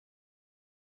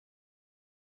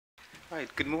Right,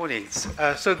 good morning.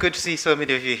 So good to see so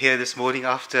many of you here this morning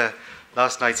after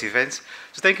last night's events.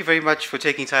 So thank you very much for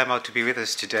taking time out to be with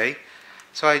us today.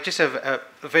 So I just have a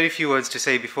very few words to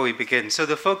say before we begin. So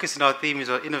the focus in our theme is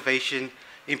on innovation,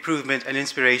 improvement and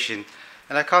inspiration.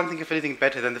 And I can't think of anything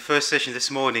better than the first session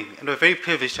this morning. And we're very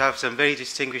privileged to have some very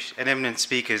distinguished and eminent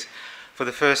speakers for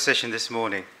the first session this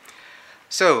morning.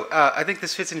 So I think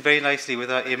this fits in very nicely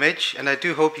with our image, and I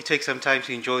do hope you take some time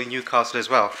to enjoy Newcastle as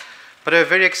well. But I have a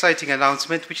very exciting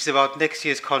announcement, which is about next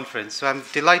year's conference. So I'm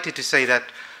delighted to say that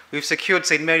we've secured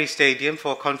St. Mary's Stadium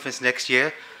for a conference next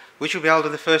year, which will be held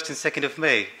on the 1st and 2nd of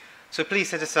May. So please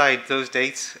set aside those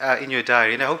dates in your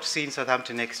diary, and I hope to see you in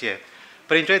Southampton next year.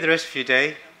 But enjoy the rest of your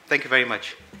day. Thank you very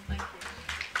much.